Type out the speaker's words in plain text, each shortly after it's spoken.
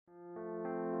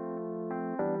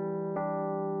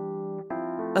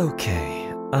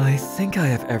Okay, I think I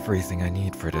have everything I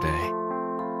need for today.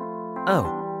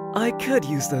 Oh, I could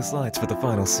use those lights for the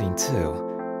final scene too.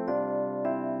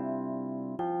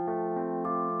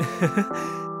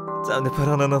 Time to put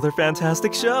on another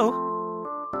fantastic show!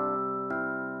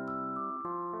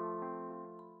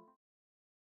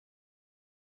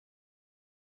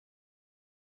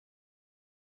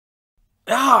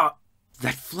 Ah!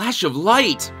 That flash of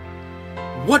light!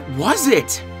 What was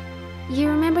it? You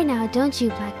remember now, don't you,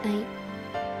 Black Knight?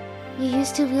 You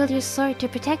used to wield your sword to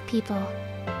protect people,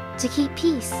 to keep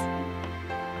peace.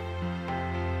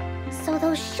 So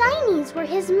those shinies were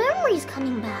his memories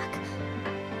coming back.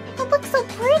 It looks so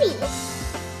pretty.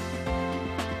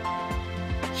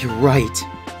 You're right.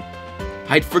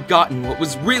 I'd forgotten what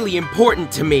was really important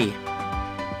to me.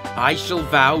 I shall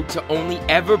vow to only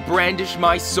ever brandish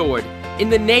my sword in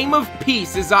the name of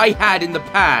peace as I had in the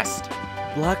past.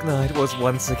 Black Knight was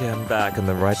once again back on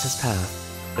the righteous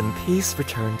path, and peace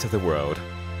returned to the world.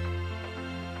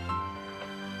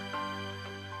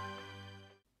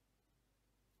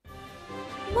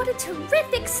 What a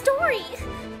terrific story!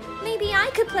 Maybe I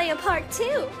could play a part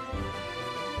too.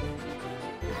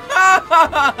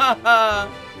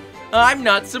 I'm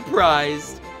not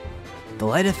surprised. The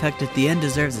light effect at the end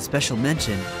deserves a special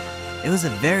mention. It was a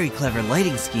very clever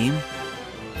lighting scheme.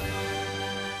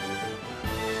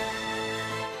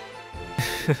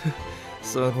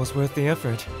 So it was worth the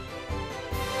effort.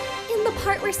 And the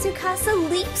part where Tsukasa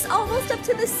leaps almost up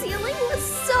to the ceiling was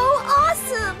so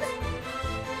awesome!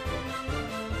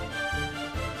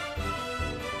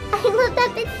 I love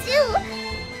that bit too.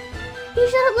 You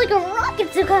shot up like a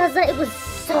rocket, Tsukasa. It was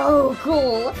so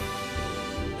cool.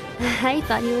 I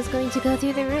thought he was going to go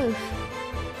through the roof.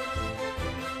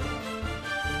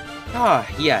 Ah,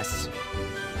 yes.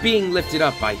 Being lifted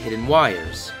up by hidden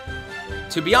wires.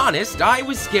 To be honest, I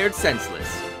was scared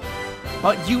senseless.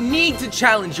 But you need to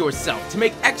challenge yourself to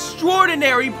make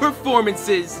extraordinary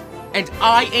performances, and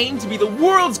I aim to be the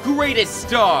world's greatest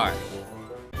star.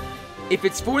 If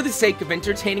it's for the sake of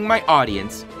entertaining my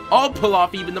audience, I'll pull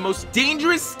off even the most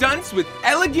dangerous stunts with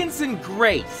elegance and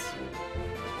grace.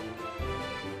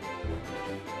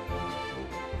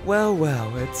 Well,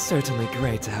 well, it's certainly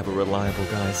great to have a reliable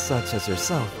guy such as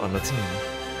yourself on the team.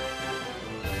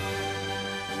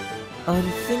 I'm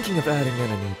thinking of adding in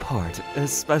a new part,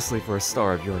 especially for a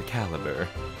star of your caliber.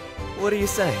 What do you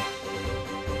say?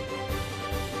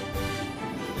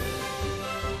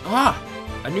 Ah,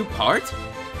 a new part?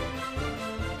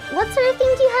 What sort of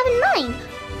thing do you have in mind?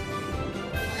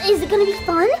 Is it gonna be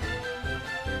fun?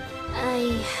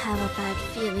 I have a bad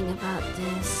feeling about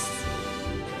this.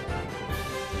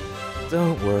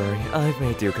 Don't worry, I've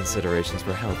made due considerations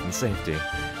for health and safety.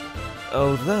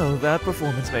 Although that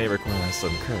performance may require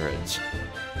some courage.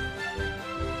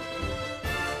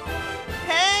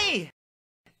 Hey!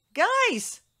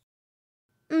 Guys!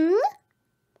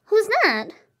 Who's that?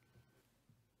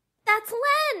 That's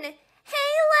Len!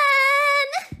 Hey,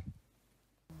 Len!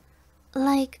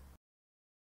 Like...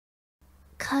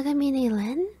 Kagamine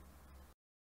Len?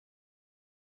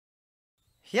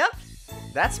 Yep,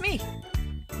 that's me.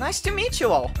 Nice to meet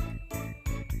you all.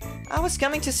 I was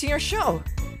coming to see your show,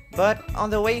 but on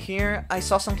the way here, I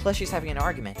saw some plushies having an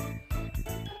argument.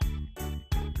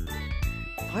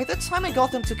 By the time I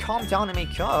got them to calm down and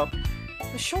make up,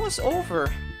 the show was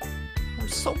over. I'm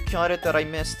so gutted that I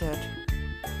missed it.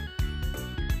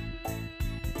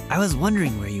 I was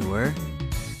wondering where you were.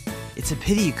 It's a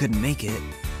pity you couldn't make it.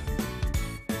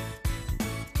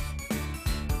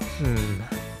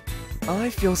 I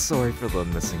feel sorry for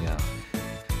Lun missing out.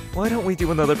 Why don't we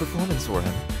do another performance for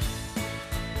him?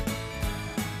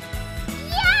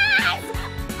 Yes!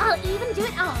 I'll even do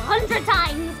it 100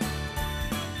 times!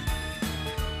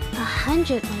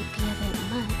 100 might be a bit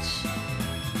much.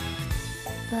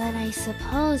 But I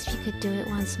suppose you could do it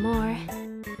once more.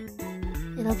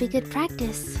 It'll be good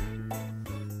practice.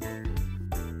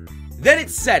 Then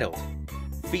it's settled.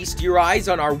 Feast your eyes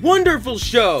on our wonderful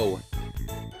show!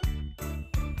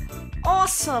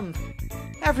 Awesome!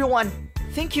 Everyone,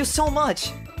 thank you so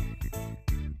much!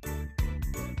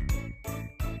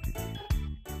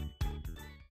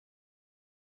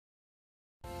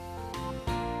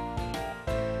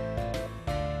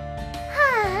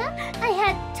 I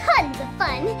had tons of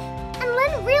fun! And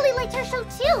Len really liked our show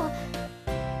too!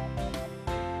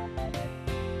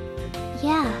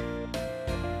 Yeah.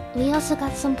 We also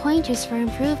got some pointers for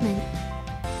improvement.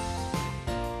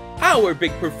 Our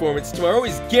big performance tomorrow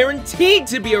is guaranteed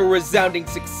to be a resounding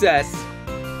success!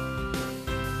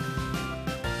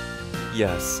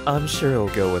 Yes, I'm sure it'll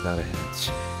go without a hitch.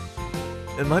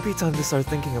 It might be time to start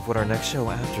thinking of what our next show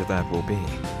after that will be.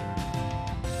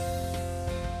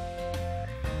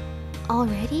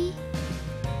 Already?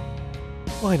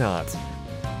 Why not?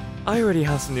 I already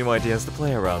have some new ideas to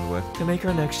play around with to make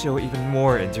our next show even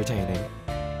more entertaining.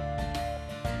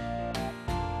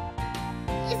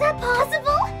 Is that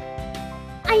possible?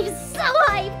 I'm so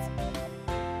hyped!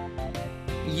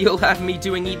 You'll have me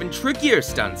doing even trickier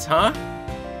stunts, huh?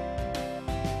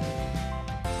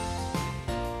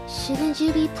 Shouldn't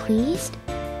you be pleased?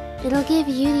 It'll give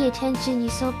you the attention you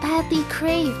so badly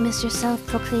crave, Mr.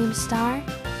 Self-Proclaimed Star.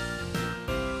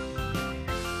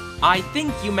 I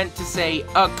think you meant to say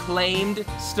acclaimed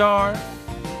star.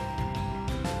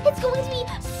 It's going to be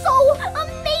so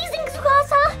amazing,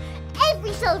 Tsukasa!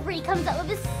 Every celebrity comes out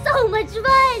with is so much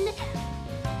fun!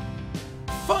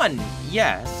 Fun,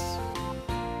 yes.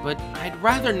 But I'd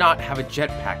rather not have a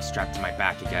jetpack strapped to my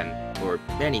back again, or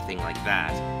anything like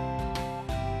that.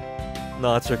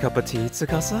 Not your cup of tea,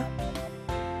 Tsukasa?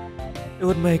 It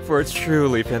would make for a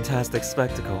truly fantastic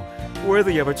spectacle,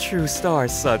 worthy of a true star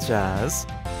such as...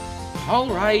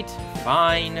 Alright,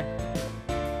 fine.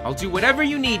 I'll do whatever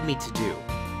you need me to do.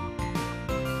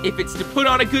 If it's to put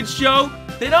on a good show,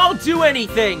 then I'll do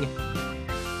anything!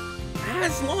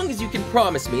 As long as you can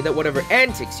promise me that whatever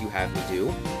antics you have me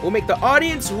do will make the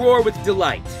audience roar with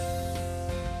delight.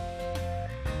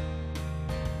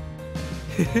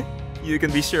 You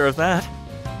can be sure of that.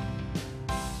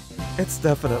 It's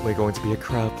definitely going to be a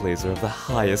crowd pleaser of the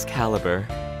highest caliber.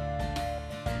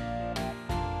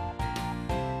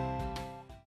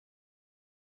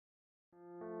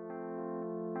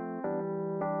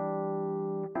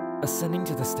 Ascending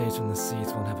to the stage when the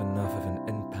seeds won't have enough of an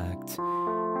impact.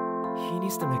 He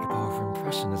needs to make a powerful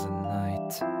impression as a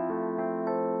knight.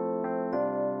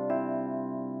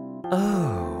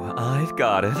 Oh, I've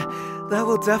got it. That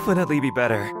will definitely be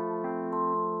better.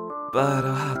 But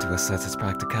I'll have to assess its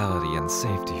practicality and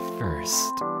safety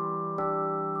first.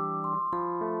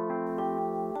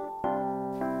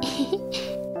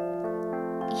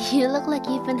 You look like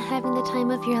you've been having the time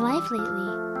of your life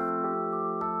lately.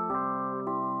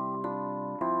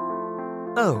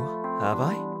 Oh, have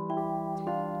I?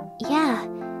 Yeah,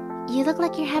 you look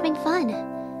like you're having fun.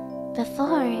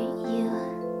 Before, you...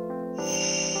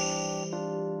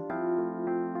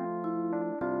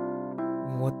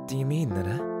 What do you mean,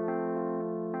 Nene?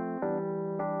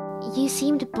 You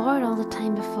seemed bored all the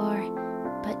time before,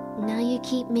 but now you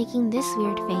keep making this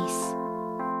weird face.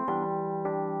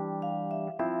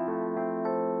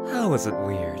 How is it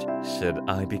weird? Should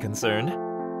I be concerned?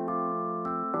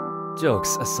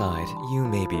 Jokes aside, you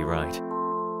may be right.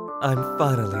 I'm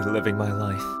finally living my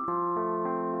life.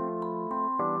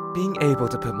 Being able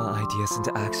to put my ideas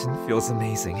into action feels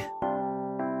amazing.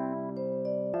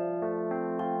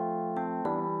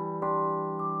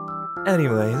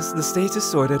 Anyways, the stage is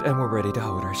sorted and we're ready to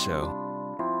hold our show.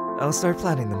 I'll start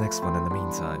planning the next one in the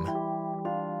meantime.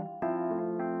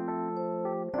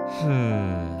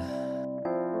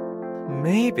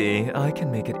 Maybe I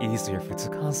can make it easier for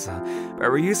Tsukasa by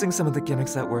reusing some of the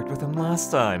gimmicks that worked with him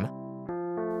last time.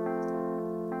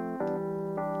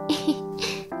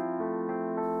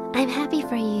 I'm happy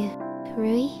for you,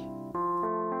 Rui.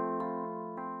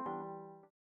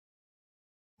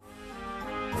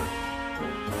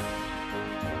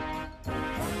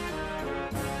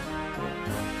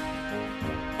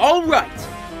 All right,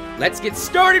 let's get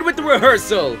started with the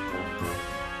rehearsal.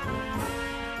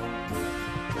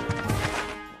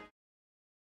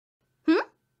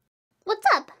 What's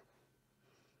up?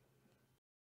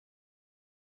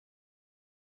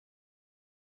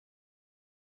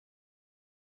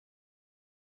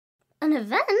 An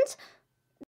event?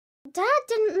 Dad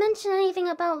didn't mention anything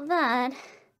about that.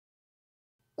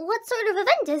 What sort of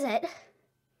event is it?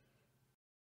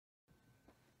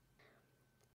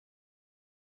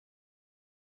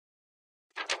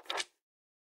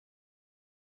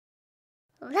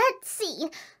 Let's see.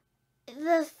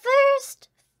 The first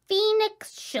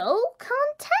Phoenix Show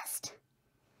Contest?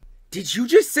 Did you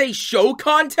just say show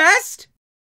contest?